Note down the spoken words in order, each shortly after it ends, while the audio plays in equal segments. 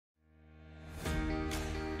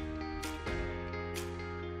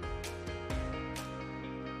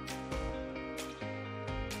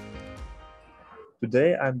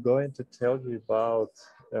Today, I'm going to tell you about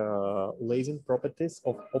lasing properties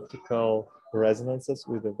of optical resonances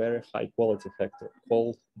with a very high quality factor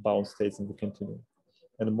called bound states in the continuum.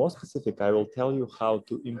 And more specific, I will tell you how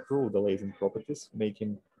to improve the lasing properties,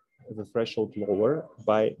 making the threshold lower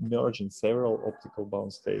by merging several optical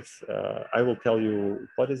bound states. I will tell you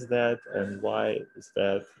what is that and why is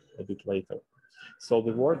that a bit later. So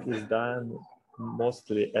the work is done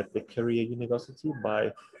mostly at the Kirill University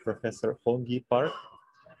by Professor Hongyi Park,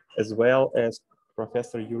 as well as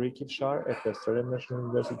Professor Yuri Kivshar at the Australian National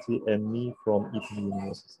University and me from ITMO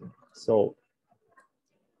University. So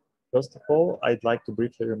first of all, I'd like to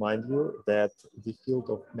briefly remind you that the field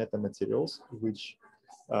of metamaterials, which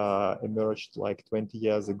emerged like 20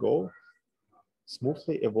 years ago,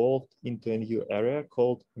 smoothly evolved into a new area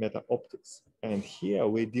called meta-optics. And here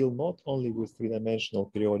we deal not only with three-dimensional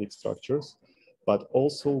periodic structures, but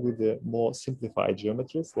also with the more simplified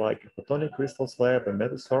geometries like a photonic crystal slab, a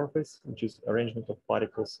metal surface, which is arrangement of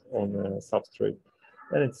particles on a substrate,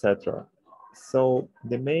 and etc. So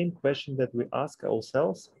the main question that we ask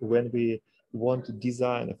ourselves when we want to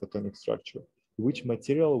design a photonic structure, which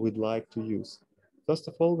material we'd like to use. First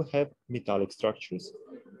of all, we have metallic structures.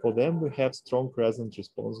 For them, we have strong resonance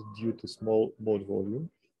response due to small mode volume,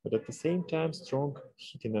 but at the same time, strong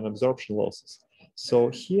heating and absorption losses. So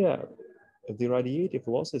here, the radiative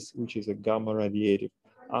losses, which is a gamma radiative,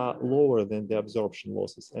 are lower than the absorption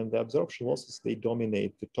losses, and the absorption losses, they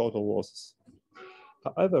dominate the total losses.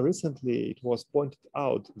 However, recently it was pointed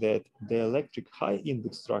out that the electric high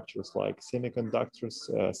index structures like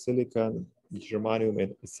semiconductors, silicon, germanium,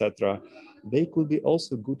 and etc., they could be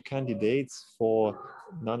also good candidates for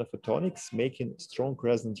nanophotonics, making strong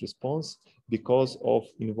resonance response because of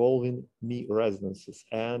involving me resonances.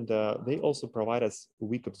 And they also provide us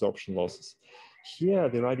weak absorption losses. Here,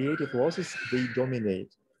 the radiative losses, they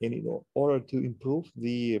dominate. And in order to improve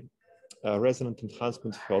the resonant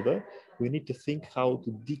enhancement further, we need to think how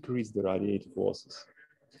to decrease the radiative losses.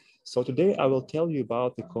 So today I will tell you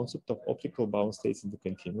about the concept of optical bound states in the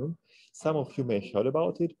continuum. Some of you may have heard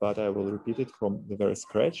about it, but I will repeat it from the very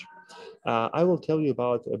scratch. I will tell you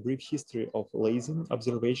about a brief history of lasing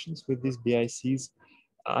observations with these BICs.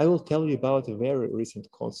 I will tell you about a very recent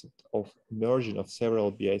concept of merging of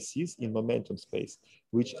several BICs in momentum space,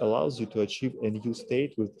 which allows you to achieve a new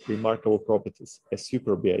state with remarkable properties, a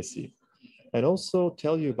super-BIC. And also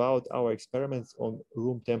tell you about our experiments on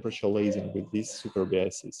room temperature lasing with these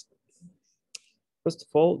super-BICs. First of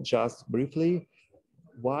all, just briefly,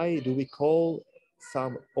 why do we call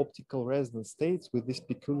some optical resonance states with this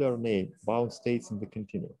peculiar name, bound states in the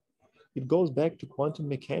continuum? It goes back to quantum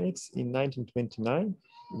mechanics in 1929.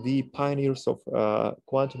 The pioneers of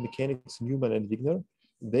quantum mechanics, Newman and Wigner,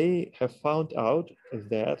 they have found out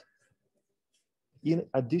that in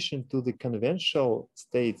addition to the conventional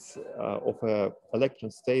states of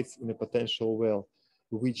electron states in a potential well,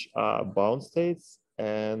 which are bound states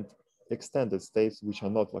and extended states which are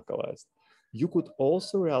not localized, you could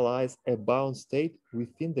also realize a bound state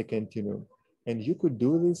within the continuum. And you could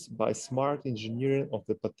do this by smart engineering of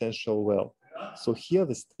the potential well. So here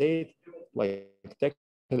the state like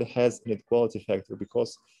technically has an inequality factor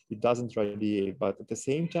because it doesn't radiate, but at the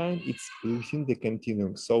same time, it's within the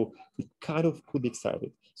continuum. So it kind of could be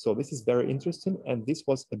excited. So this is very interesting, and this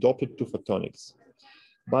was adopted to photonics.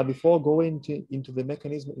 But before going into the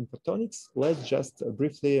mechanism in photonics, let's just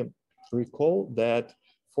briefly recall that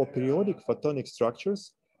for periodic photonic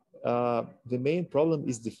structures, the main problem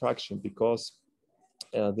is diffraction because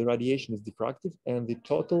the radiation is diffractive and the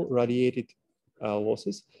total radiated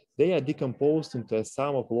losses, they are decomposed into a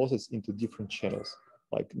sum of losses into different channels,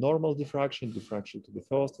 like normal diffraction, diffraction to the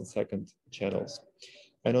first and second channels.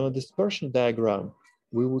 And on a dispersion diagram,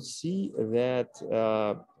 we would see that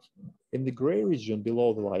in the gray region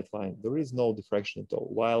below the light line, there is no diffraction at all,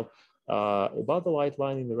 while above the light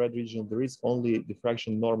line in the red region, there is only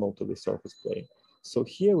diffraction normal to the surface plane. So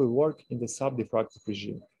here we work in the sub-diffractive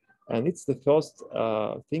regime. And it's the first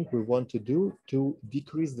thing we want to do to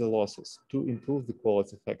decrease the losses, to improve the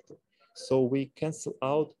quality factor. So we cancel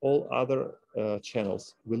out all other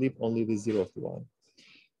channels. We leave only the zeroth one.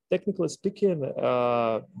 Technically speaking,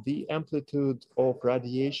 the amplitude of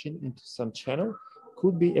radiation into some channel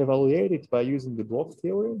could be evaluated by using the block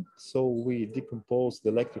theorem. So we decompose the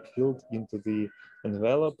electric field into the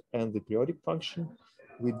envelope and the periodic function.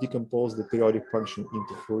 We decompose the periodic function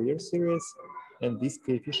into Fourier series. And these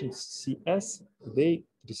coefficients CS, they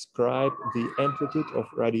describe the amplitude of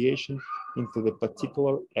radiation into the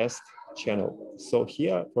particular S channel. So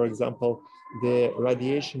here, for example, the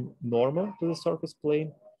radiation normal to the surface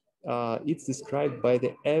plane, it's described by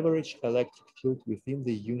the average electric field within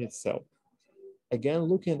the unit cell. again,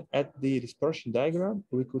 looking at the dispersion diagram,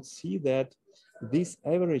 we could see that this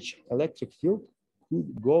average electric field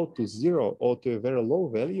could go to 0 or to a very low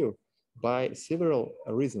value by several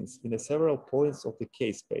reasons in several points of the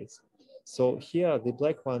K-space. So here, the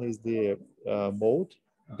black one is the mode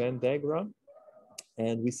band diagram.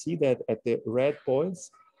 And we see that at the red points,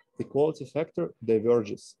 the quality factor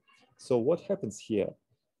diverges. So what happens here?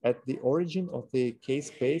 At the origin of the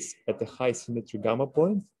K-space at the high symmetry gamma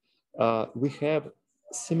point, we have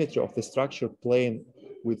symmetry of the structure plane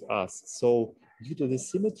with us. So due to the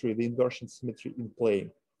symmetry, the inversion symmetry in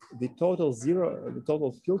plane, the total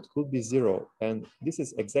field could be 0. And this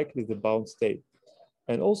is exactly the bound state.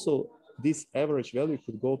 And also, this average value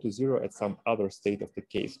could go to 0 at some other state of the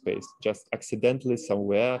K-space, just accidentally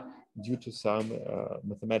somewhere due to some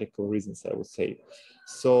mathematical reasons, I would say.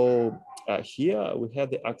 So here we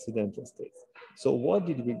have the accidental states. So what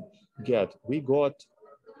did we get? We got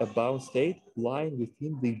a bound state lying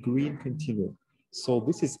within the green continuum. So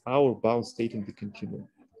this is our bound state in the continuum,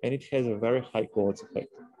 and it has a very high quality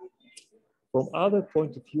factor. From other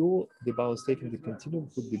point of view, the bound state in the continuum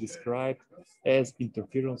could be described as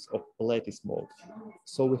interference of lattice mode.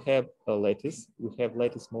 So we have a lattice. We have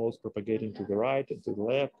lattice modes propagating to the right and to the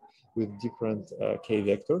left with different k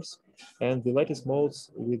vectors. And the lattice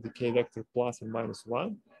modes with the k vector plus and minus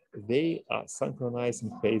 1, they are synchronized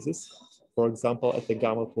in phases. For example, at the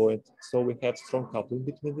gamma point. So we have strong coupling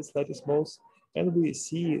between these lattice modes. And we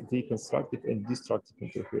see the constructive and destructive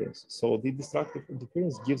interference. So the destructive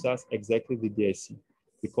interference gives us exactly the BIC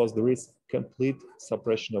because there is complete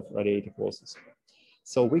suppression of radiative losses.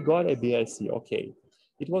 So we got a BIC, okay.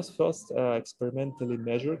 It was first experimentally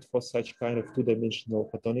measured for such kind of two-dimensional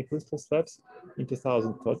photonic crystal slabs in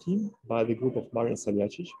 2013 by the group of Marin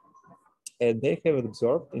Saljacic. And they have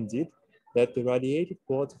observed, indeed, that the radiative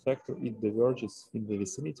quality factor, it diverges in the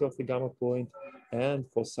vicinity of the gamma point and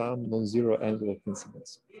for some non-zero angle of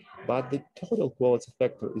incidence. But the total quality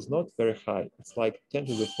factor is not very high. It's like 10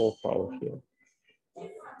 to the 4th power here.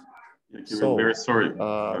 Yeah, Kirill, very sorry.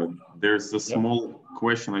 There's a small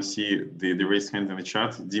question. I see the raised hand in the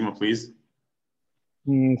chat. Dima, please.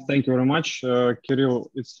 Thank you very much, Kirill.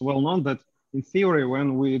 It's well known that in theory,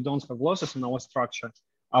 when we don't have losses in our structure,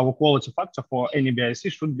 our quality factor for any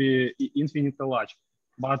BIC should be infinitely large.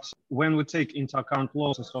 But when we take into account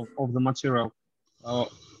losses of the material,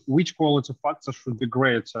 which quality factor should be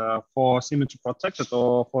great for symmetry-protected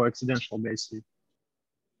or for accidental BIC?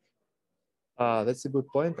 That's a good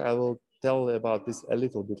point. I will tell about this a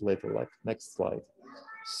little bit later, like next slide.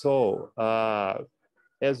 So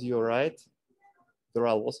as you're right, there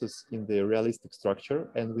are losses in the realistic structure,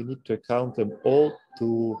 and we need to account them all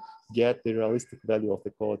to get the realistic value of the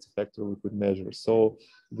quality factor we could measure. So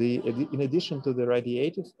in addition to the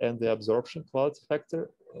radiative and the absorption quality factor,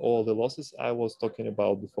 all the losses I was talking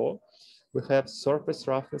about before, we have surface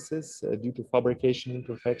roughnesses due to fabrication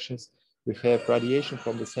imperfections, we have radiation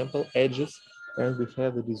from the sample edges, and we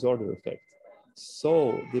have the disorder effect.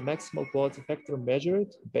 So the maximal quality factor measured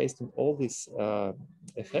based on all these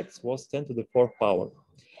effects was 10 to the 4th power.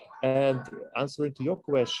 And answering to your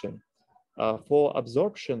question, for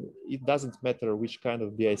absorption, it doesn't matter which kind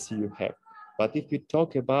of BIC you have. But if we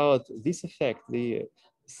talk about this effect, the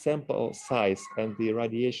sample size and the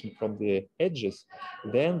radiation from the edges,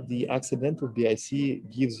 then the accidental BIC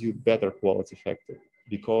gives you better quality factor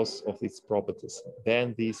because of its properties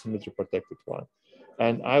than the symmetry-protected one.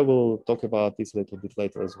 And I will talk about this a little bit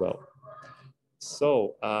later as well.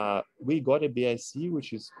 So we got a BIC,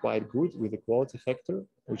 which is quite good with a quality factor,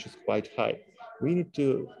 which is quite high. We need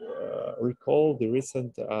to recall the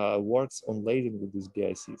recent works on lasing with these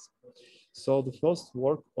BICs. So the first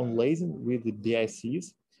work on lasing with the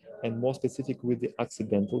BICs, and more specific with the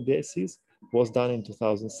accidental BICs, was done in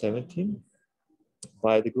 2017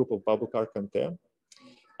 by the group of Babukar-Kante.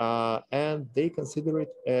 And they consider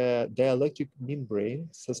it a dielectric membrane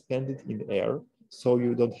suspended in air, so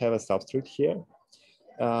you don't have a substrate here.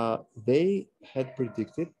 They had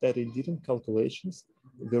predicted that in different calculations,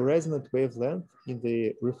 the resonant wavelength in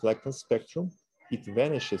the reflectance spectrum, it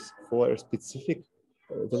vanishes for a specific,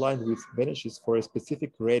 the line width vanishes for a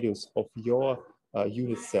specific radius of your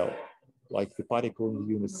unit cell, like the particle in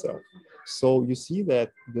the unit cell. So you see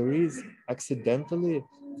that there is accidentally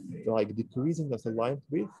like decreasing of the line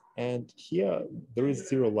width, and here there is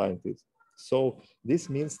 0 line width. So this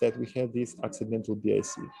means that we have this accidental BIC.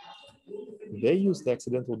 They use the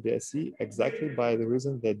accidental BIC exactly by the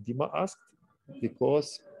reason that Dima asked,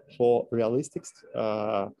 because for realistic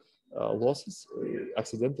losses,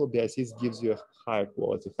 accidental BICs gives you a higher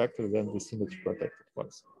quality factor than the symmetry protected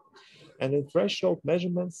ones. And in threshold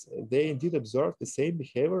measurements, they indeed observe the same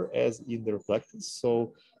behavior as in the reflectance.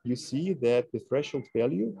 So you see that the threshold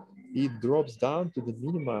value, it drops down to the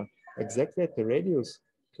minima exactly at the radius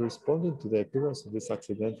corresponding to the appearance of this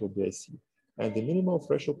accidental BIC. And the minimal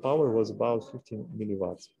threshold power was about 15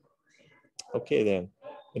 milliwatts. Okay, then.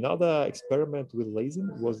 Another experiment with lasing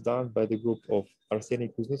was done by the group of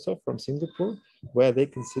Arseny Kuznetsov from Singapore, where they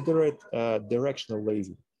considered directional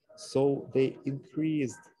lasing. So they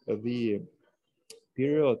increased the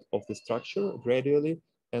period of the structure gradually,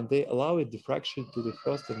 and they allowed diffraction to the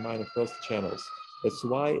first and minor first channels. That's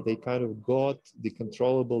why they kind of got the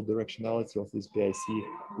controllable directionality of this BIC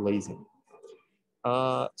lasing.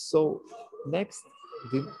 So next,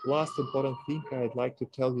 the last important thing I'd like to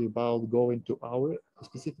tell you about going to our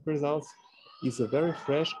specific results is a very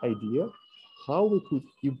fresh idea how we could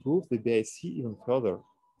improve the BIC even further.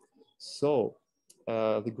 So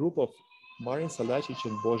the group of Marin Salacic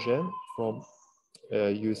and Bojan from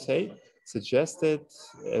USA suggested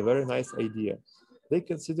a very nice idea. They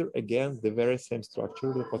consider again the very same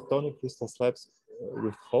structure, the photonic crystal slabs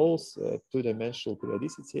with holes, two-dimensional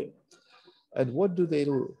periodicity. And what do?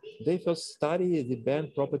 They first study the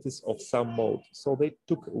band properties of some mode. So they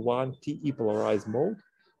took one TE polarized mode,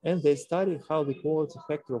 and they studied how the quality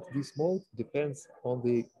factor of this mode depends on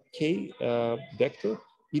the K vector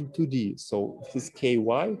in 2D. So this is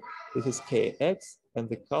KY, this is KX, and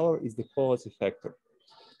the color is the quality factor.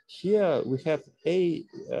 Here we have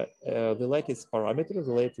the lattice parameter,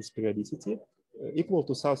 the lattice periodicity, equal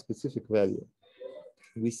to some specific value.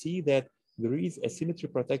 We see that there is a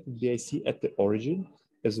symmetry-protected BIC at the origin,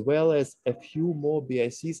 as well as a few more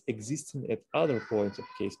BICs existing at other points of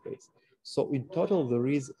K-space. So in total, there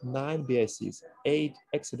is 9 BICs, 8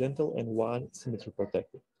 accidental and 1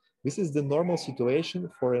 symmetry-protected. This is the normal situation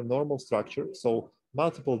for a normal structure, so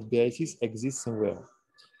multiple BICs exist somewhere.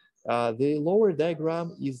 The lower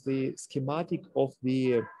diagram is the schematic of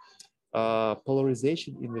the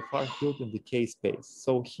polarization in the far field in the K-space.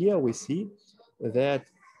 So here we see that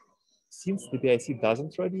since the BIC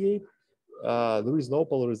doesn't radiate, there is no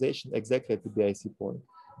polarization exactly at the BIC point,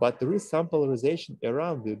 but there is some polarization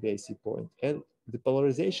around the BIC point, and the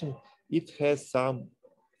polarization, it has some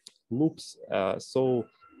loops. So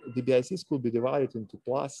the BICs could be divided into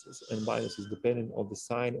pluses and minuses depending on the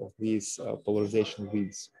sign of these polarization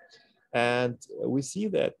wheels. And we see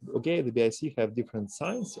that, okay, the BIC have different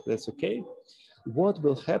signs, that's okay. What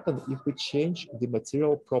will happen if we change the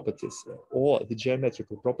material properties or the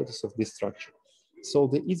geometrical properties of this structure? So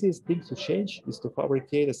the easiest thing to change is to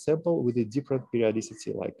fabricate a sample with a different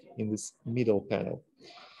periodicity, like in this middle panel.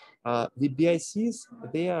 The BICs,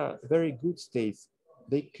 they are very good states.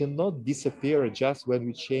 They cannot disappear just when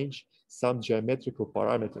we change some geometrical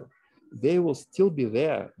parameter. They will still be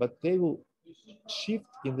there, but they will shift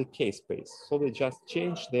in the K-space. So they just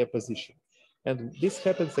change their position. And this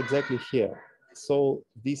happens exactly here. So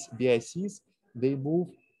these BICs, they move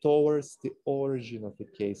towards the origin of the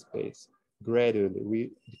K-space gradually.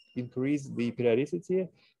 We increase the periodicity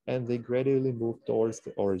and they gradually move towards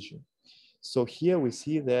the origin. So here we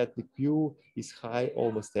see that the Q is high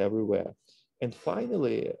almost everywhere. And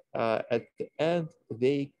finally, at the end,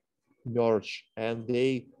 they merge and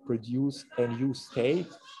they produce a new state,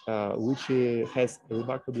 which has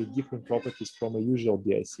remarkably different properties from a usual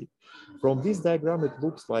BIC. From this diagram, it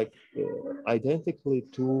looks like identically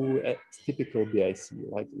to a typical BIC,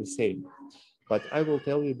 like the same. But I will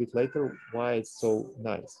tell you a bit later why it's so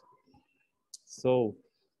nice. So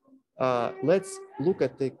let's look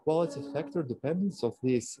at the quality factor dependence of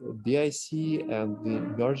this BIC and the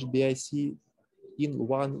merged BIC in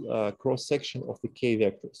one cross-section of the K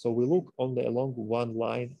vector. So we look only along one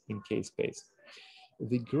line in K space.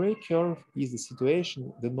 The gray curve is the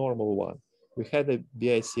situation, the normal one. We had a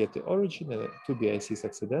BIC at the origin and 2 BICs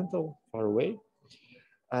accidental, far away.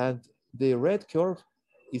 And the red curve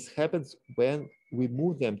happens when we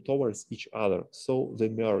move them towards each other, so they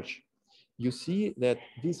merge. You see that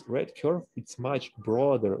this red curve, it's much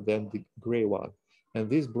broader than the gray one. And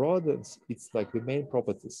this broadens, it's like the main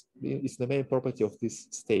properties. It's the main property of this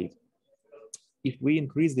state. If we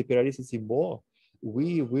increase the periodicity more,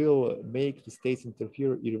 we will make the states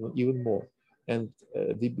interfere even more. And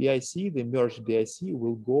the BIC, the merged BIC,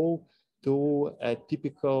 will go to a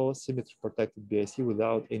typical symmetry-protected BIC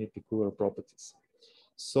without any peculiar properties.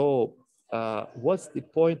 So what's the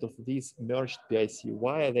point of these merged BIC?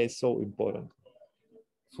 Why are they so important?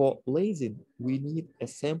 For lasing, we need a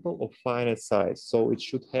sample of finite size. So it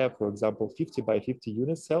should have, for example, 50 by 50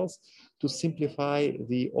 unit cells to simplify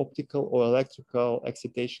the optical or electrical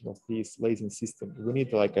excitation of this lasing system. We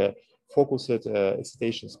need like a focused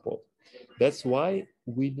excitation spot. That's why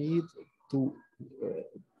we need to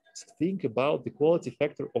think about the quality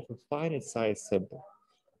factor of a finite size sample.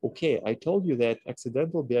 Okay, I told you that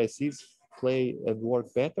accidental BICs play and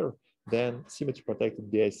work better than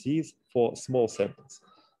symmetry-protected BICs for small samples.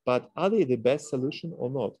 But are they the best solution or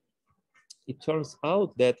not? It turns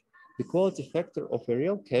out that the quality factor of a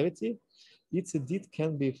real cavity, it indeed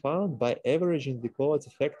can be found by averaging the quality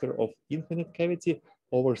factor of infinite cavity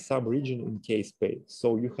over some region in K-space.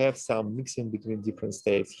 So you have some mixing between different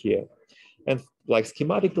states here. And like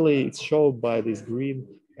schematically, it's shown by this green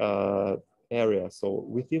area. So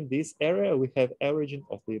within this area, we have averaging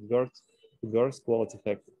of the inverse quality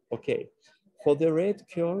factor. Okay, for the red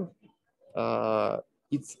curve,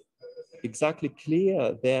 it's exactly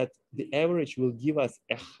clear that the average will give us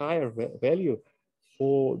a higher value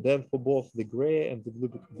than for both the gray and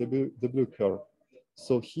the blue curve.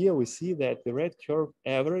 So here we see that the red curve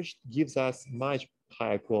average gives us much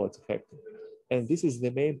higher quality factor. And this is the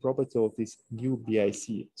main property of this new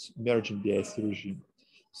BIC, merging BIC regime.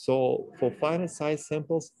 So for finite size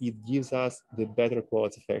samples, it gives us the better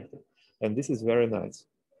quality factor. And this is very nice.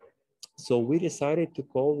 So we decided to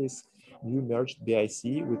call this new merged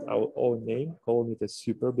BIC with our own name, calling it a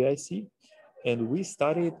super-BIC. And we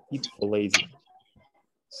studied it for lasing.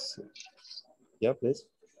 So, yeah, please.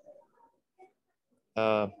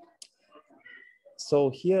 So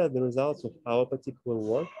here are the results of our particular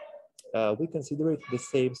work. We consider it the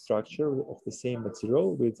same structure of the same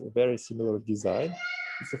material with a very similar design.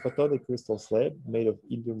 It's a photonic crystal slab made of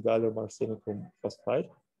indium gallium arsenicum phosphide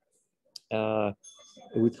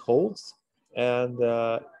with holes, and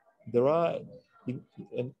there are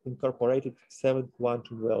incorporated 7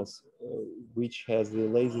 quantum wells, which has the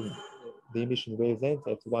emission wavelength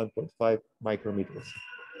at 1.5 micrometers.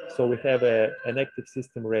 So we have an active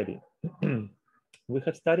system ready. We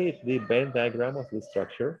have studied the band diagram of this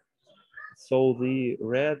structure. So the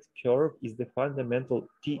red curve is the fundamental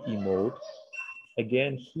TE mode.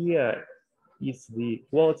 Again, here is the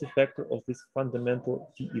quality factor of this fundamental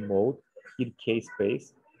TE mode in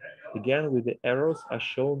K-space. Again, with the arrows are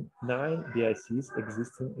shown 9 BICs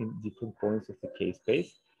existing in different points of the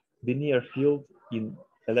K-space. The near field in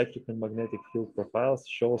electric and magnetic field profiles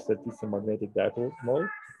shows that it's a magnetic dipole mode.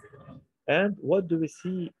 And what do we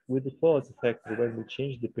see with the quality factor when we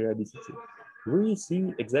change the periodicity? We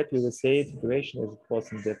see exactly the same situation as it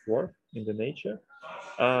was in that work in the nature,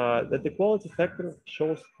 that the quality factor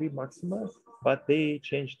shows 3 maxima, but they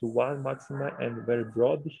change to 1 maxima and very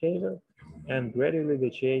broad behavior, and gradually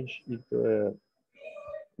they change into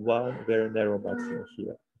 1 very narrow maximum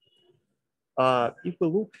here. If we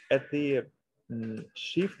look at the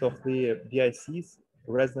shift of the BIC's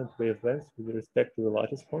resonant wavelengths with respect to the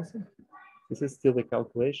lattice constant, this is still the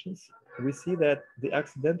calculations. We see that the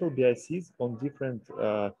accidental BICs on different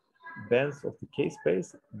bands of the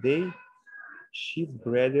K-space, they shift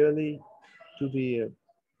gradually to the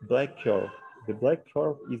black curve. The black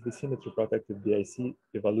curve is the symmetry-protected BIC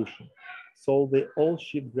evolution. So they all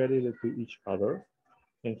shift gradually to each other.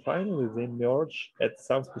 And finally, they merge at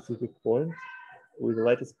some specific point with a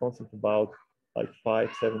lattice constant about like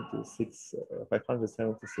 576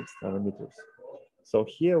 nanometers. So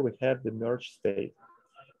here we have the merged state.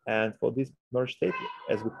 And for this merged state,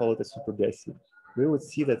 as we call it a super-BIC, we would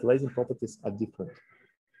see that lasing properties are different.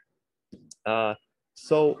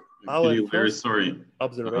 So our Kirill, very sorry.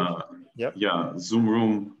 Observation. Yep. Yeah, Zoom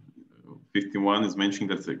room 51 is mentioning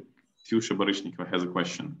that Ksyusha Baryshnikova has a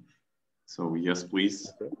question. So yes,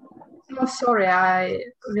 please. Okay. Oh, sorry, I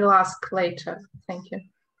will ask later. Thank you.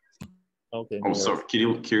 Okay. Oh, sorry,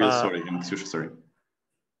 Kirill, sorry, and Ksyusha, sorry.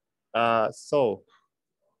 So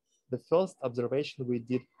the first observation we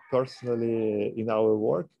did personally in our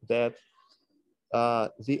work that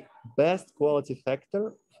the best quality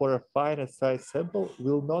factor for a finite size sample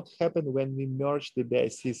will not happen when we merge the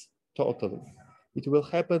BICs totally. It will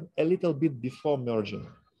happen a little bit before merging.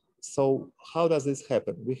 So how does this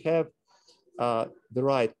happen? We have the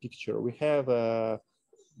right picture. We have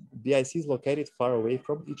BICs located far away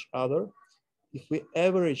from each other. If we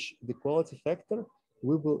average the quality factor,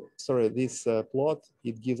 we will, sorry, this plot,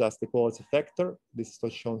 it gives us the quality factor, this is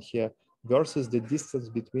what's shown here, versus the distance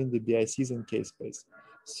between the BICs and K-space.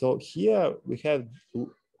 So here we have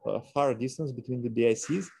a far distance between the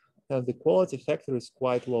BICs and the quality factor is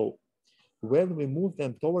quite low. When we move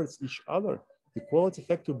them towards each other, the quality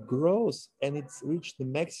factor grows and it's reached the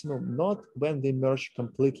maximum, not when they merge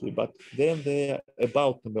completely, but then they are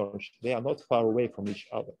about to merge. They are not far away from each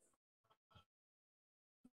other.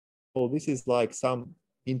 So this is like some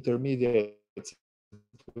intermediate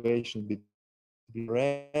situation between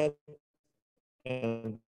red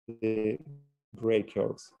and the gray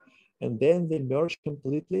curves. and then they merge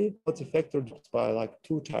completely, quality factor drops by like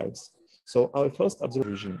 2 times. So our first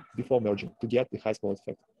observation before merging to get the highest quality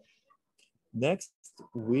factor. Next,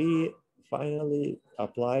 we finally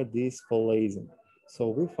applied this for lasing. So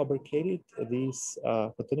we fabricated this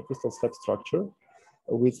photonic crystal slab structure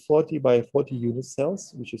with 40 by 40 unit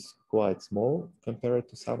cells, which is quite small compared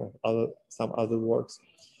to some other works.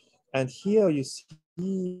 And here you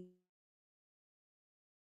see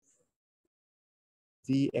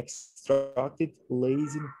the extracted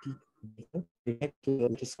lasing peak to the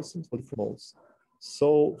lattice constant for different modes.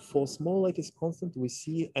 So for small lattice constant, we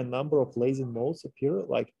see a number of lasing modes appear,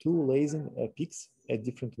 like 2 lasing peaks at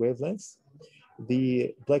different wavelengths.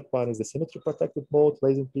 The black one is the symmetry-protected mode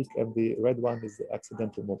lasing peak, and the red one is the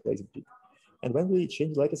accidental mode lasing peak. And when we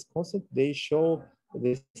change lattice constant, they show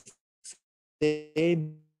the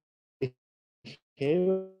same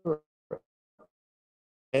behavior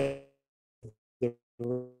as the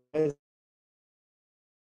rest.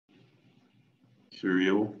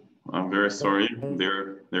 Kirill, I'm very sorry.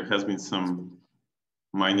 There has been some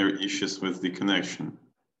minor issues with the connection.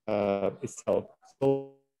 Itself.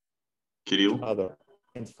 So Kirill? Other.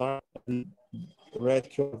 And finally, the red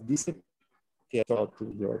curve disappears out to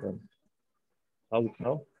the other. How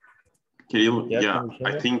now? Kirill, yeah,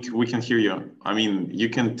 I think we can hear you. I mean, you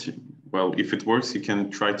can, well, if it works, you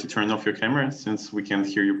can try to turn off your camera since we can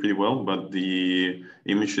hear you pretty well, but the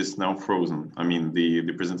image is now frozen. I mean,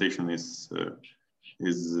 the presentation is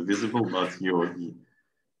visible, but your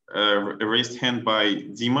raised hand by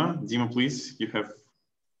Dima. Dima, please, you have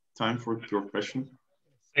time for your question.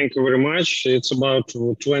 Thank you very much. It's about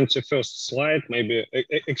 21st slide. Maybe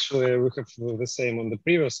actually we have the same on the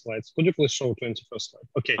previous slides. Could you please show 21st slide?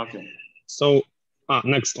 Okay. Okay. So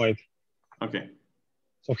next slide. Okay.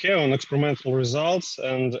 So here on experimental results,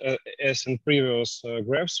 and as in previous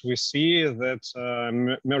graphs, we see that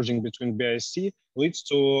merging between BIC leads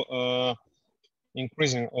to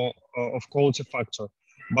increasing of quality factor.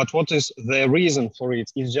 But what is the reason for it?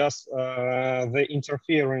 Is just the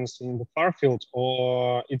interference in the far field,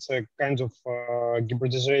 or it's a kind of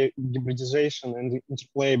hybridization and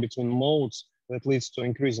interplay between modes that leads to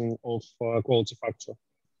increasing of quality factor?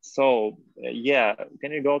 So yeah,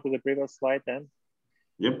 can you go to the previous slide then?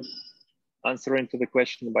 Yep. Answering to the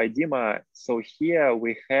question by Dima. So here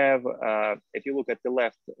we have, if you look at the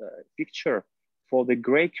left picture, for the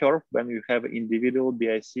gray curve, when you have individual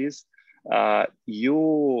BICs,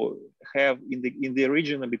 you have in the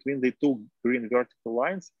region between the 2 green vertical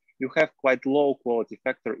lines, you have quite low quality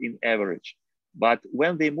factor in average. But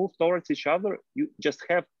when they move towards each other, you just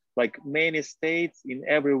have like many states in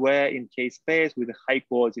everywhere in K space with a high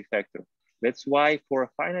quality factor. That's why for a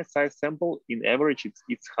finite size sample, in average,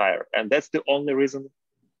 it's higher. And that's the only reason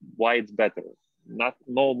why it's better.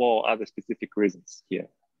 No more other specific reasons here.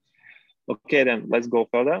 Okay, then let's go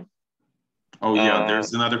further. Oh yeah,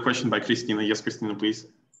 there's another question by Christina. Yes, Christina, please.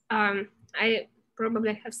 I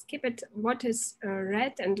probably have skipped. What is a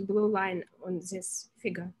red and blue line on this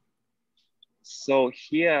figure? So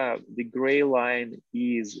here, the gray line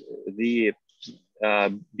is the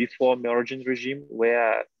before merging regime,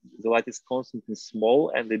 where the lattice constant is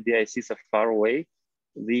small and the BICs are far away.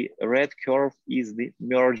 The red curve is the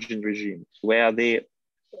merging regime, where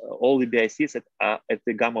all the BICs are at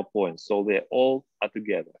the gamma point, so they all are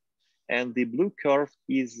together. And the blue curve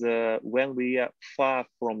is when we are far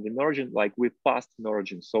from the merging, like we passed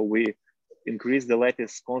merging, so we increase the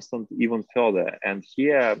lattice constant even further. And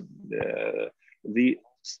here, the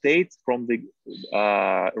state from the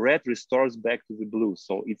red restores back to the blue.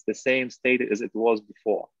 So it's the same state as it was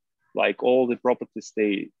before. Like all the properties,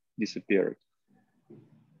 they disappeared.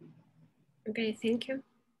 Okay, thank you.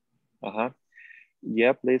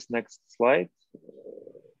 Yeah, please, next slide.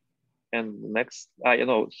 And next,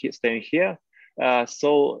 staying here.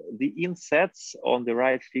 So the insets on the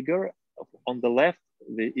right figure, on the left,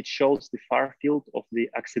 it shows the far field of the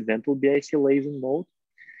accidental BIC lasing mode.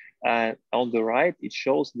 On the right, it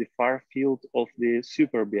shows the far field of the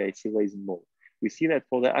super-BIC lasing mode. We see that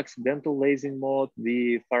for the accidental lasing mode,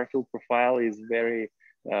 the far field profile is very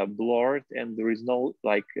blurred and there is no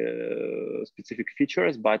like specific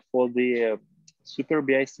features, but for the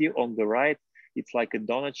super-BIC on the right, it's like a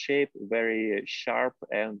donut shape, very sharp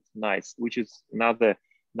and nice, which is another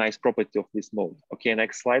nice property of this mode. Okay,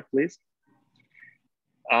 next slide, please.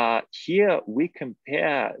 Here we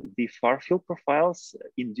compare the far field profiles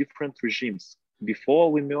in different regimes.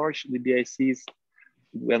 Before we merge the BICs,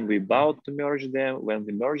 when we about to merge them, when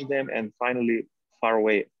we merge them, and finally far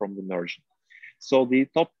away from the merging. So the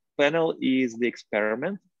top panel is the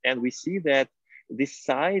experiment, and we see that the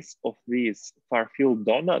size of this far-field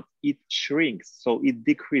donut, it shrinks, so it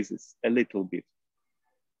decreases a little bit.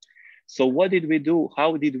 So what did we do?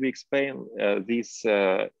 How did we explain this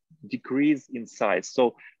decrease in size?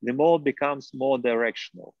 So the mode becomes more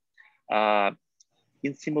directional.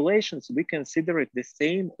 In simulations, we consider it the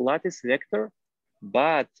same lattice vector,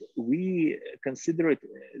 but we consider it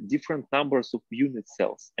different numbers of unit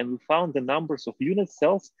cells. And we found the numbers of unit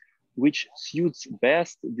cells which suits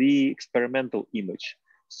best the experimental image.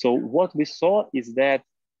 So what we saw is that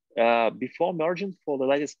before merging for the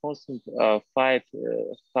lattice constant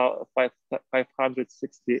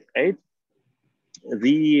 568,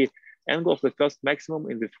 the angle of the first maximum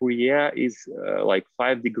in the Fourier is like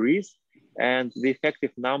 5 degrees. And the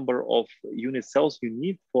effective number of unit cells you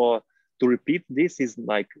need to repeat this is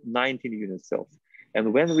like 19 unit cells.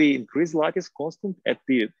 And when we increase lattice constant at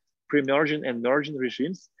the pre-merging and merging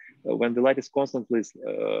regimes, when the lattice constant is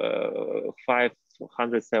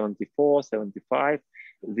 574, 75,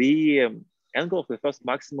 the angle of the first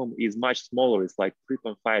maximum is much smaller. It's like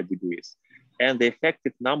 3.5 degrees. And the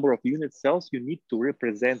effective number of unit cells you need to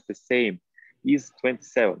represent the same is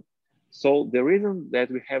 27. So the reason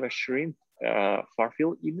that we have a shrink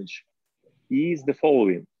far-field image is the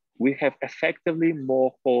following. We have effectively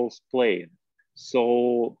more false plane.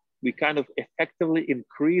 So we kind of effectively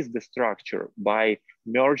increase the structure by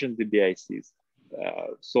merging the BICs.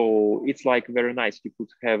 So it's like very nice. You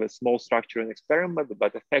could have a small structure in experiment,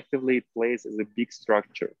 but effectively it plays as a big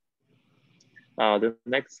structure. The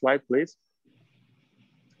next slide, please.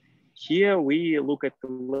 Here we look at the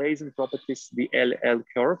lasing properties, the LL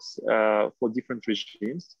curves for different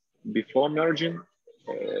regimes, before merging,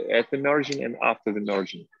 at the merging, and after the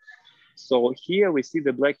merging. So here we see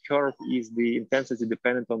the black curve is the intensity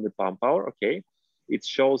dependent on the pump power, okay. It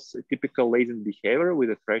shows a typical lasing behavior with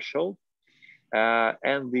a threshold.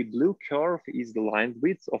 And the blue curve is the line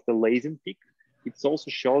width of the lasing peak. It also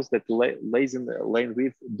shows that lasing lane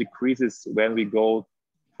width decreases when we go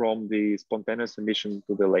from the spontaneous emission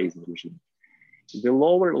to the lasing regime. The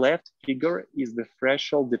lower left figure is the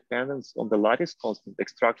threshold dependence on the lattice constant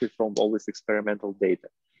extracted from all this experimental data.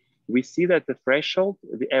 We see that the threshold,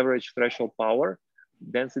 the average threshold power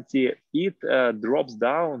density, it drops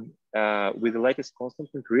down with the lattice constant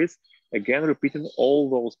increase, again, repeating all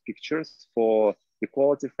those pictures for the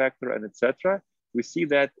quality factor and etc. We see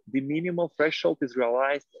that the minimal threshold is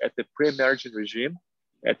realized at the pre-merging regime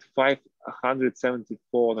at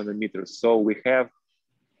 574 nanometers. So we have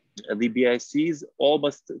the BICs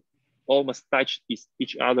almost touch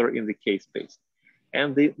each other in the K space.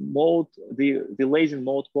 And the mode, the lasing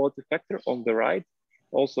mode quality factor on the right,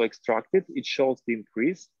 also extracted, it shows the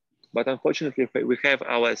increase. But unfortunately, we have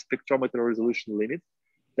our spectrometer resolution limit.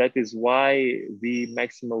 That is why the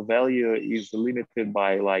maximal value is limited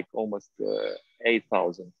by like almost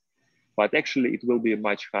 8,000. But actually, it will be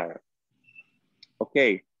much higher.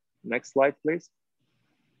 Okay, next slide, please.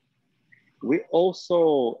 We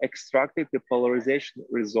also extracted the polarization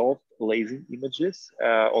resolved lasing images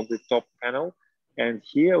on the top panel. And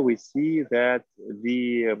here we see that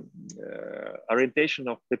the orientation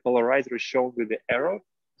of the polarizer is shown with the arrow.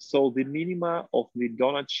 So the minima of the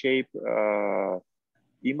donut shape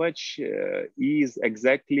image is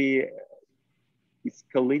exactly, it's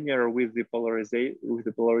collinear with the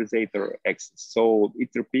polarizator axis. So it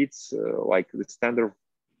repeats like the standard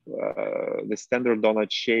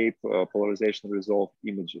donut shape polarization resolved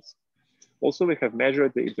images. Also, we have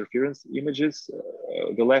measured the interference images.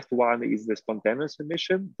 The left one is the spontaneous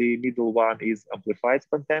emission. The middle one is amplified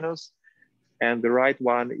spontaneous. And the right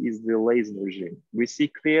one is the lasing regime. We see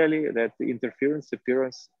clearly that the interference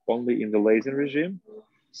appears only in the lasing regime.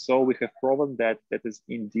 So we have proven that that is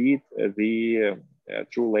indeed the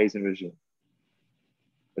true lasing regime.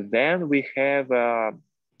 Then we have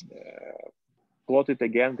plotted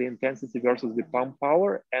again the intensity versus the pump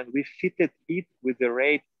power, and we fitted it with the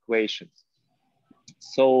rate equations.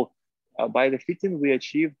 So by the fitting, we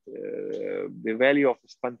achieved the value of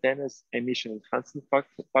spontaneous emission enhancement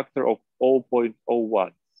factor of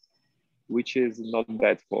 0.01, which is not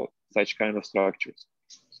bad for such kind of structures.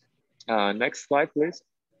 Next slide, please.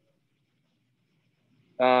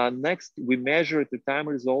 Next, we measured the time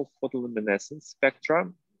resolved photoluminescence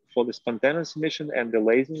spectrum for the spontaneous emission and the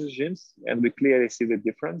lasing regimes, and we clearly see the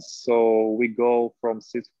difference. So we go from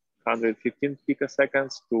 615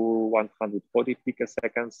 picoseconds to 140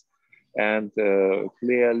 picoseconds, and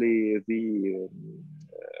clearly the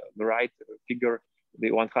right figure,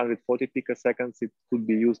 the 140 picoseconds, it could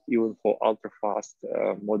be used even for ultra fast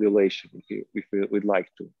modulation if we would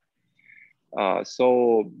like to.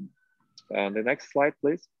 So the next slide,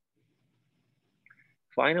 please.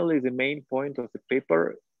 Finally, the main point of the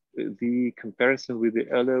paper, the comparison with the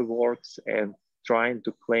earlier works and trying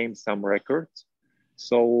to claim some records.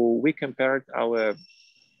 So we compared our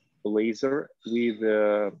laser with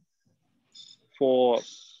 4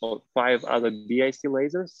 or 5 other BIC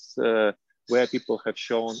lasers, where people have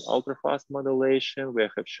shown ultra-fast modulation,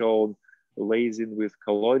 where have shown lasing with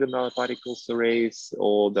colloidal nanoparticles arrays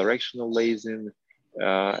or directional lasing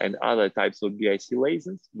and other types of BIC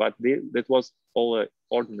lasers, but that was all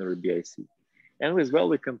ordinary BIC. And as well,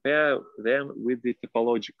 we compare them with the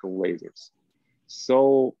topological lasers.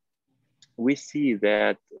 So we see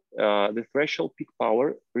that the threshold peak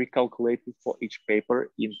power recalculated for each paper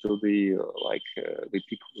into the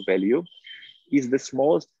peak value is the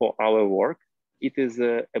smallest for our work. It is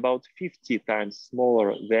about 50 times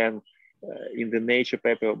smaller than in the Nature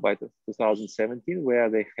paper by 2017, where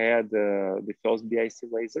they had the first BIC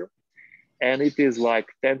laser. And it is like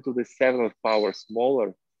 10 to the 7th power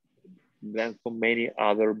smaller than for many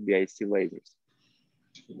other BIC lasers.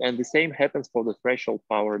 And the same happens for the threshold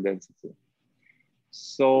power density.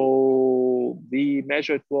 So the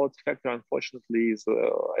measured quality factor, unfortunately, is,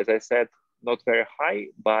 as I said, not very high,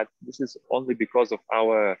 but this is only because of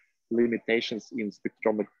our limitations in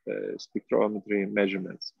spectrometry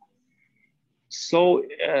measurements. So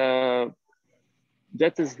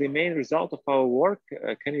that is the main result of our work.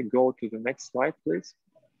 Can you go to the next slide, please?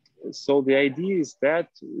 So the idea is that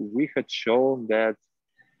we had shown that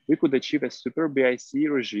we could achieve a super-BIC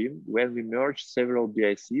regime when we merged several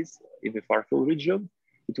BICs in the far-field region.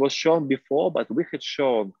 It was shown before, but we had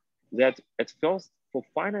shown that at first, for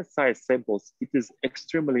finite-size samples, it is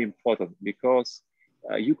extremely important because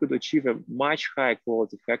you could achieve a much higher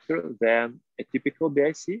quality factor than a typical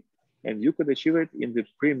BIC, and you could achieve it in the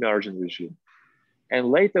pre-merging regime. And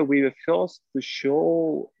later, we were forced to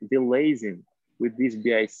show the lasing with this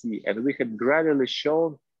BIC, and we had gradually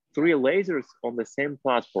shown 3 lasers on the same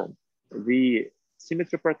platform: the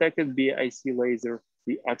symmetry-protected BIC laser,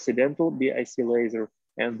 the accidental BIC laser,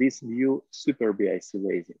 and this new super-BIC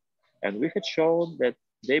laser. And we had shown that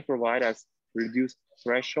they provide us reduced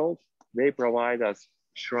threshold, they provide us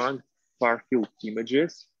shrunk far-field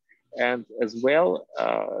images, and as well,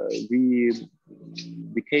 the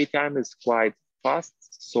decay time is quite fast,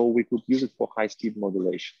 so we could use it for high-speed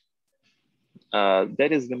modulation.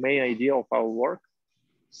 That is the main idea of our work.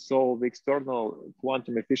 So the external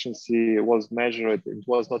quantum efficiency was measured. It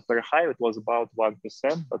was not very high. It was about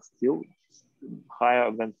 1%, but still higher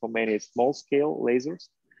than for many small-scale lasers.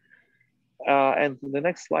 And the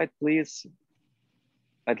next slide, please.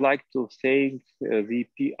 I'd like to thank the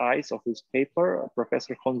PIs of this paper,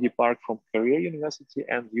 Professor Hongyi Park from Kirill University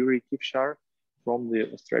and Yuri Kivshar from the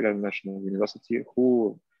Australian National University,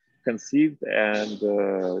 who conceived and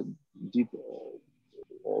did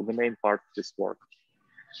the main part of this work.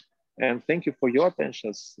 And thank you for your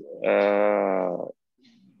attention.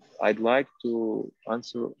 I'd like to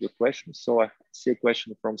answer the question. So I see a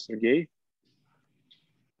question from Sergey.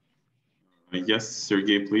 Yes,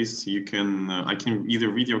 Sergey, please. You can. I can either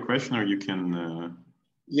read your question or you can.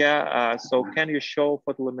 Yeah. So can you show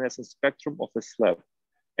photoluminescence spectrum of the slab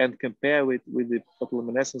and compare it with the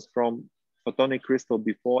photoluminescence from photonic crystal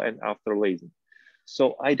before and after lasing?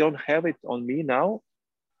 So I don't have it on me now,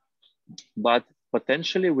 but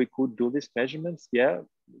potentially we could do these measurements. Yeah.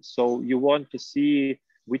 So you want to see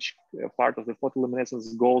which part of the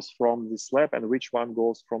photoluminescence goes from the slab and which one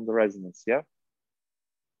goes from the resonance. Yeah.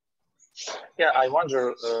 Yeah, I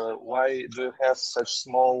wonder why do you have such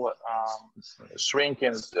small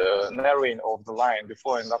shrinking, narrowing of the line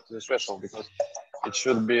before and after the threshold? Because it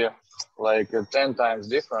should be like a 10 times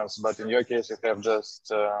difference, but in your case, you have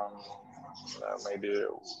just maybe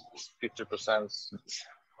 50%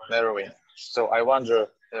 narrowing. So I wonder,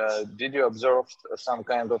 did you observe some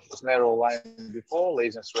kind of narrow line before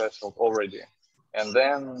lasing threshold already? And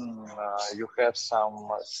then you have some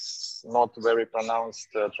not very pronounced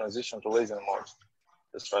transition to lasing mode.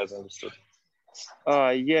 That's right, I understood.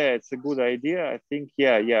 Yeah, it's a good idea. I think,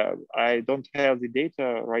 yeah. I don't have the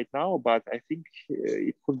data right now, but I think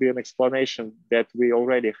it could be an explanation that we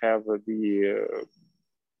already have the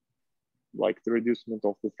like the reducement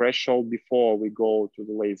of the threshold before we go to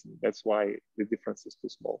the lasing. That's why the difference is too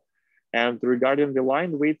small. And regarding the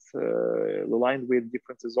line width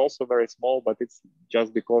difference is also very small, but it's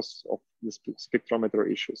just because of the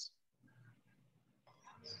spectrometer issues.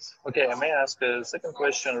 Okay, I may ask a second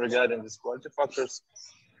question regarding these quality factors.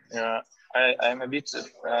 I'm a bit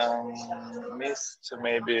missed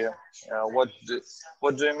maybe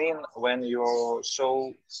what do you mean when you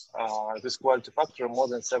show this quality factor more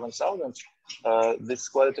than 7,000, this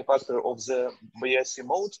quality factor of the BIC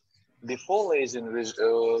mode, before lasing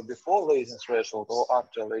threshold or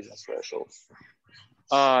after lasing threshold?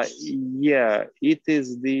 Yeah, it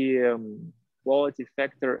is the quality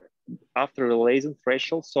factor after the lasing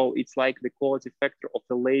threshold. So it's like the quality factor of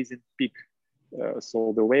the lasing peak.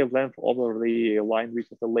 So the wavelength over the line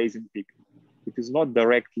width of the lasing peak. It is not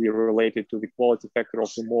directly related to the quality factor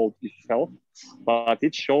of the mold itself, but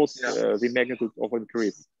it shows the magnitude of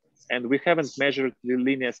increase. And we haven't measured the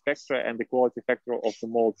linear spectra and the quality factor of the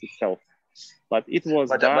molds itself, but it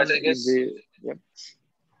was done in the.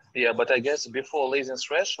 Yeah, but I guess before lasing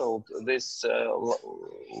threshold, this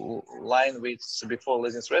line widths before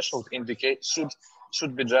lasing threshold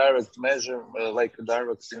should be direct measure, like a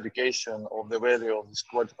direct indication of the value of this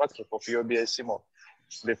quality factor of your BIC mode.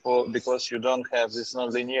 Because you don't have this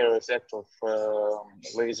nonlinear effect of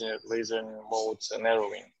laser modes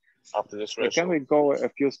narrowing after the threshold. Can we go a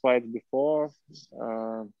few slides before?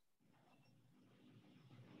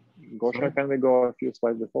 Gosha, can we go a few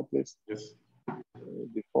slides before, please? Yes.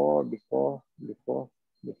 Before.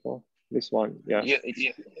 This one, yeah.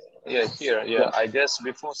 Yeah. I guess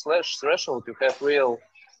before threshold, you have real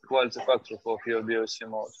quality factor of your BIC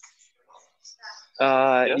mode.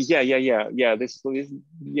 Yes? Yeah.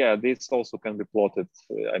 This also can be plotted.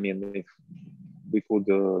 I mean, if we could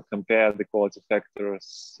compare the quality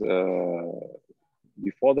factors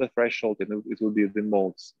before the threshold, it would be the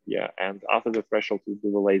modes, and after the threshold, it will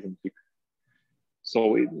be the lasing peak.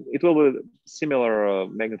 So it will be similar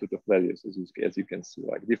magnitude of values as you can see,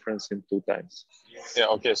 like difference in 2 times. Yeah.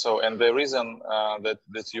 Okay. So and the reason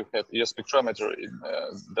that you have your spectrometer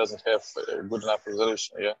doesn't have a good enough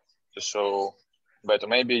resolution, to show better.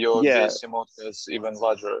 Maybe your BIC mode has even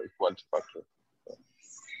larger quality factor.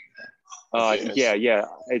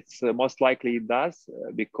 It's most likely it does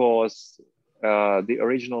because the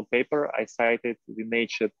original paper I cited, the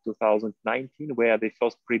Nature 2019, where they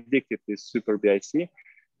first predicted this super-BIC,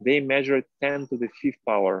 they measured 10 to the 5th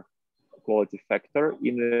power quality factor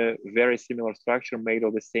in a very similar structure made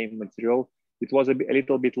of the same material. It was a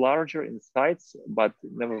little bit larger in size, but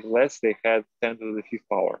nevertheless, they had 10 to the 5th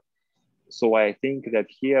power. So I think that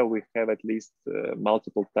here we have at least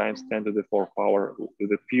multiple times 10 to the 4th power to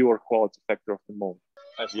the pure quality factor of the mold.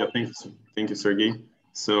 Yeah, thank you, Sergey.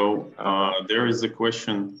 So there is a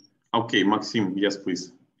question. Okay, Maxim, yes,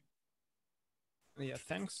 please. Yeah,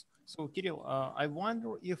 thanks. So Kirill, I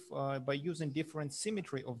wonder if by using different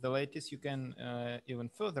symmetry of the lattice, you can even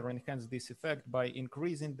further enhance this effect by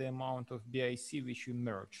increasing the amount of BIC which you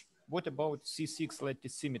merge. What about C6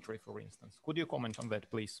 lattice symmetry, for instance? Could you comment on that,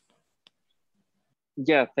 please?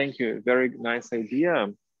 Yeah, thank you. Very nice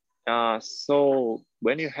idea. So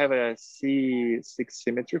when you have a C6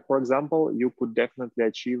 symmetry, for example, you could definitely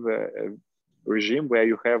achieve a regime where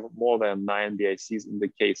you have more than 9 BICs in the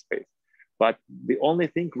K space. But the only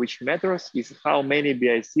thing which matters is how many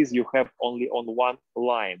BICs you have only on one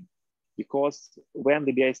line. Because when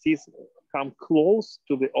the BICs come close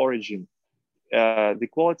to the origin, the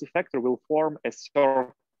quality factor will form a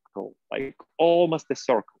circle, like almost a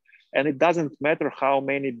circle. And it doesn't matter how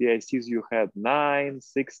many BICs you had, 9,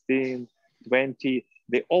 16, 20,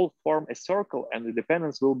 they all form a circle and the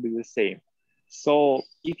dependence will be the same. So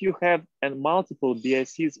if you have multiple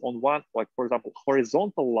BICs on one, like for example,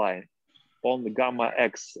 horizontal line on the gamma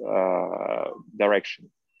X direction,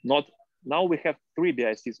 now we have 3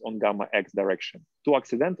 BICs on gamma X direction, 2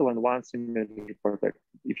 accidental and 1 symmetry-protected.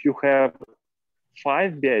 If you have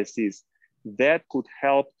 5 BICs, that could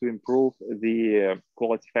help to improve the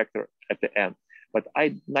quality factor at the end. But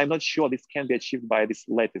I'm not sure this can be achieved by this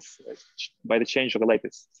lattice, by the change of the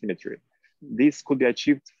lattice symmetry. This could be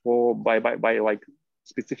achieved by like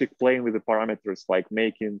specific playing with the parameters, like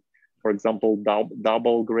making, for example,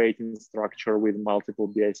 double grating structure with multiple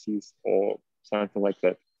BICs or something like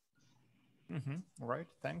that. All right,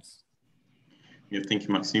 thanks. Yeah, thank you,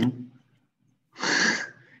 Maxim.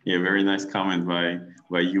 Yeah, very nice comment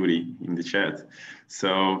by Yuri in the chat.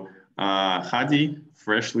 So Hadi,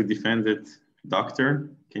 freshly defended doctor,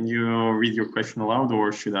 can you read your question aloud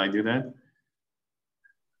or should I do that?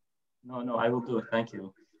 No, I will do it. Thank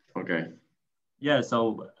you. Okay. Yeah,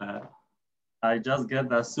 so I just get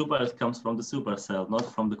that super comes from the supercell,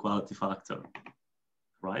 not from the quality factor,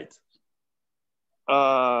 right?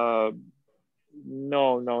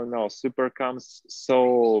 No. Super comes,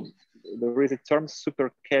 so there is a term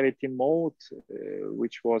super cavity mode,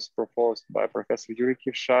 which was proposed by Professor Yuri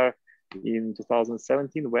Kirshar in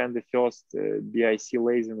 2017 when the first BIC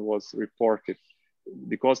lasing was reported,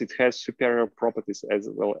 because it has superior properties as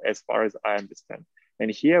well, as far as I understand. And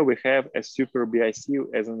here we have a super BIC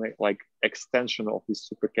as an like extension of this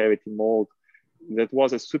super cavity mode that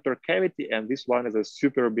was a super cavity, and this one is a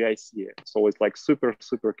super-BIC. So it's like super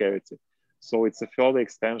cavity. So it's a further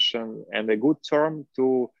extension and a good term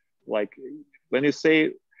to, like, when you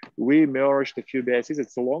say we merged a few BICs,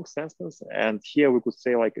 it's a long sentence. And here we could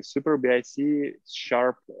say like a super-BIC,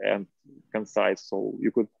 sharp and concise. So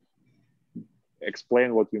you could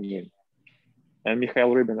explain what you mean. And Mikhail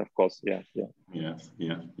Rybin, of course, yeah. Yes.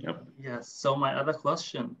 Yes, so my other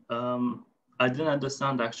question, I didn't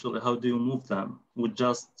understand actually, how do you move them with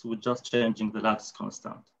just changing the lattice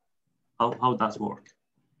constant? How does it work?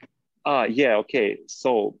 Yeah, okay.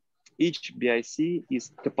 So each BIC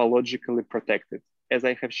is topologically protected. As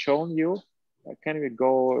I have shown you, can we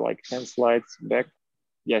go like 10 slides back?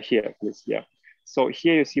 Yeah, here, please, yeah. So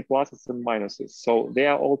here you see pluses and minuses. So they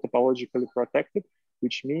are all topologically protected,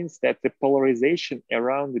 which means that the polarization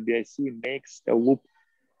around the BIC makes a loop.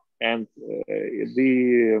 And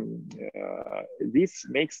this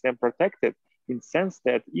makes them protected in the sense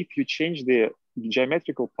that if you change the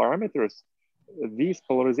geometrical parameters, this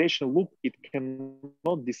polarization loop, it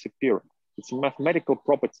cannot disappear. It's a mathematical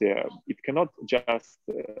property. It cannot just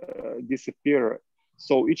disappear.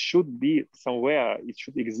 So it should be somewhere, it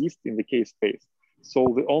should exist in the K-space.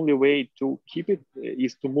 So the only way to keep it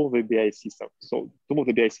is to move the BIC. So to move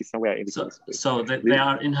the BIC somewhere in the K-space. So they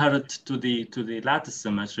are inherent to the lattice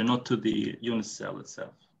symmetry, not to the unit cell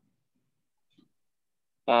itself.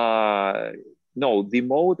 No, the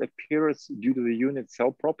mode appears due to the unit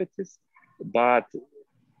cell properties, but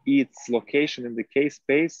its location in the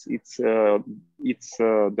K-space, it's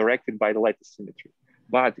directed by the lattice symmetry.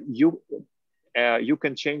 But you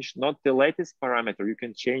can change not the lattice parameter, you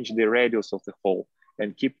can change the radius of the hole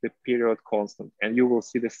and keep the period constant, and you will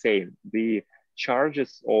see the same. The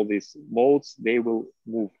charges, all these modes, they will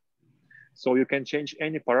move. So you can change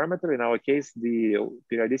any parameter. In our case, the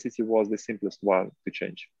periodicity was the simplest one to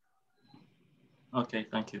change. Okay,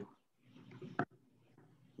 thank you.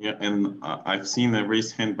 Yeah, and I've seen a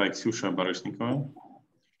raised hand by Ksyusha Baryshnikova.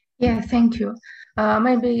 Yeah, thank you.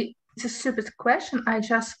 Maybe it's a stupid question. I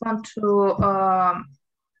just want to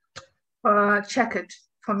check it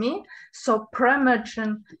for me. So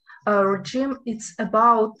pre-merging regime, it's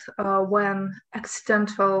about when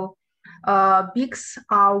accidental BICs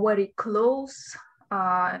are very close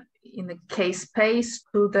in the K-space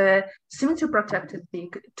to the symmetry-protected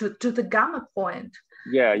BIC, to the gamma point.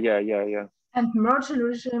 Yeah. And merging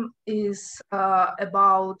regime is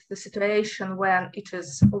about the situation when it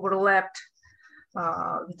is overlapped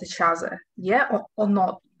with each other, yeah, or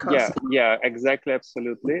not? Yeah, exactly,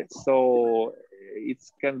 absolutely. So it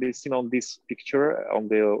can be seen on this picture on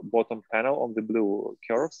the bottom panel on the blue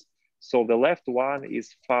curves. So the left one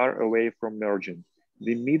is far away from merging.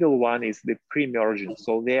 The middle one is the pre-merging.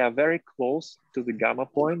 So they are very close to the gamma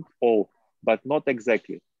point, all, but not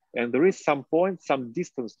exactly. And there is some point, some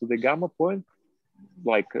distance to the gamma point,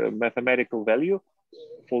 like a mathematical value,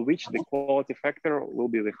 for which the quality factor will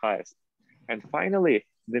be the highest. And finally,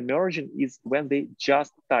 the merging is when they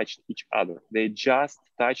just touched each other. They just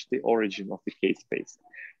touch the origin of the K-space.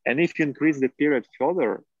 And if you increase the period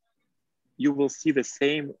further, you will see the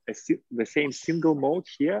same single mode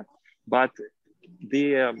here, but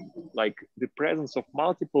the presence of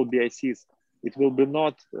multiple BICs, it will be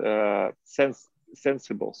not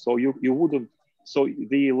sensible. So you wouldn't. So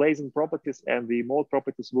the lasing properties and the mode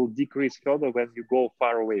properties will decrease further when you go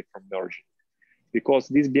far away from merging, because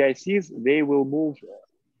these BICs, they will move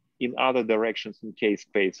in other directions in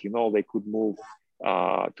K-space. You know, they could move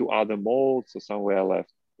to other modes or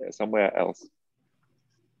somewhere else.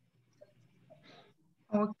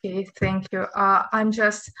 Okay, thank you. I'm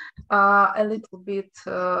just a little bit,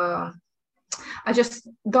 I just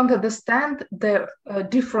don't understand the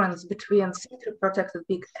difference between symmetry-protected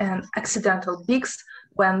BIC and accidental BICs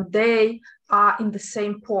when they are in the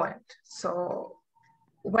same point. So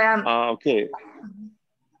when... okay.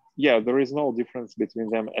 Yeah, there is no difference between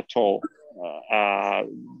them at all.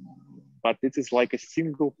 But it is like a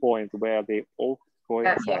single point where they all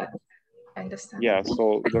coincide. Yeah, I understand. Yeah,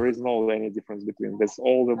 so there is no any difference between this.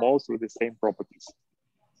 All the modes with the same properties.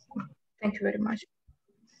 Thank you very much.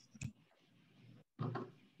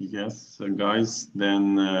 Yes, guys,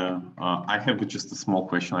 then I have just a small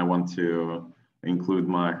question. I want to include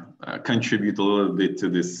contribute a little bit to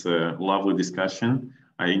this lovely discussion.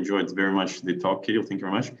 I enjoyed very much the talk, Kirill. Thank you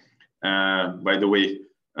very much. By the way,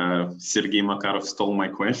 Sergei Makarov stole my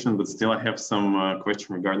question, but still I have some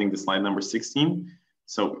question regarding the slide number 16.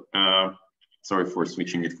 So sorry for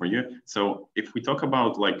switching it for you. So if we talk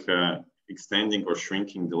about like extending or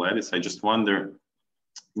shrinking the lattice, I just wonder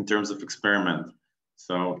in terms of experiment.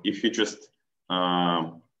 So if you just,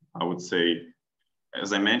 I would say,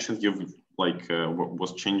 as I mentioned, you've like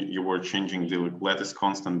you were changing the lattice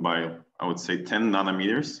constant by, I would say, 10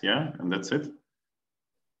 nanometers, yeah, and that's it?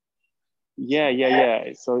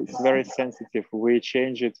 Yeah. So it's very sensitive. We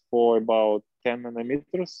change it for about 10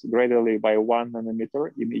 nanometers, gradually by 1 nanometer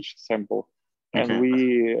in each sample. And we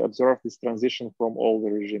observe this transition from all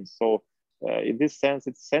the regimes. So in this sense,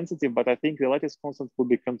 it's sensitive, but I think the lattice constant will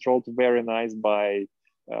be controlled very nice by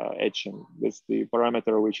etching. That's the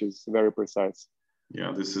parameter which is very precise.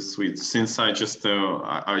 Yeah, this is sweet. Since I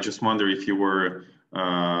just wonder if you were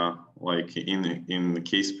like in the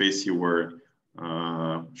K-space, you were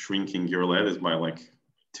shrinking your lattice by like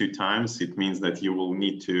 2 times. It means that you will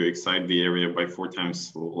need to excite the area by 4 times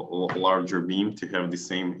larger beam to have the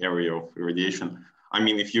same area of irradiation. I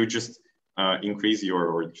mean, if you just increase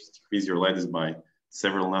your lattice by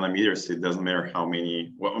several nanometers, it doesn't matter how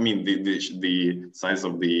many. Well, I mean, the size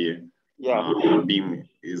of the beam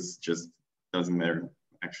is just doesn't matter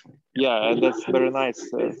actually. Yeah, and that's very nice.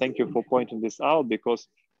 Thank you for pointing this out, because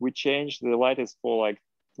we changed the lattice for like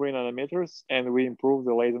 3 nanometers and we improved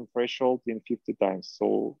the latent threshold in 50 times.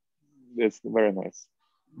 So it's very nice.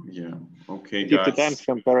 Yeah. Okay, 50 guys. times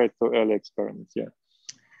compared to early experiments. Yeah.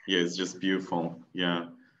 Yeah, it's just beautiful. Yeah.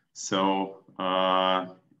 So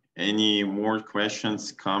any more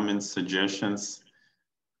questions, comments, suggestions,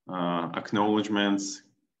 acknowledgements,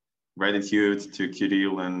 gratitude to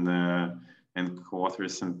Kirill and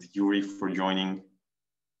co-authors and Yuri for joining.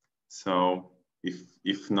 So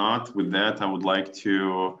if not, with that, I would like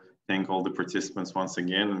to thank all the participants once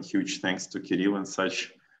again, and huge thanks to Kirill in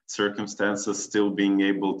such circumstances, still being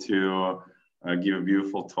able to give a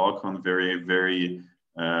beautiful talk on very, very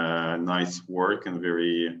nice work and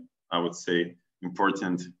very, I would say,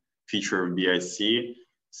 important feature of BIC.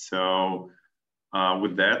 So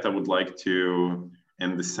with that, I would like to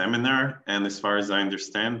end the seminar. And as far as I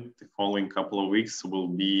understand, the following couple of weeks will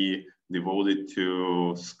be devoted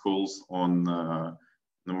to schools on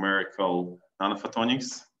numerical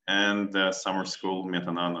nanophotonics and summer school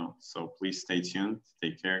meta nano. So please stay tuned.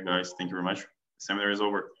 Take care, guys. Thank you very much. The seminar is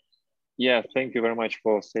over. Yeah, thank you very much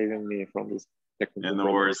for saving me from this technical and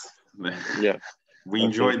no worries. Yeah. We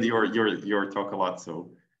enjoyed your talk a lot,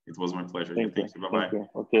 so it was my pleasure. Thank you. Bye-bye.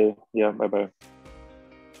 Okay. Yeah, bye-bye.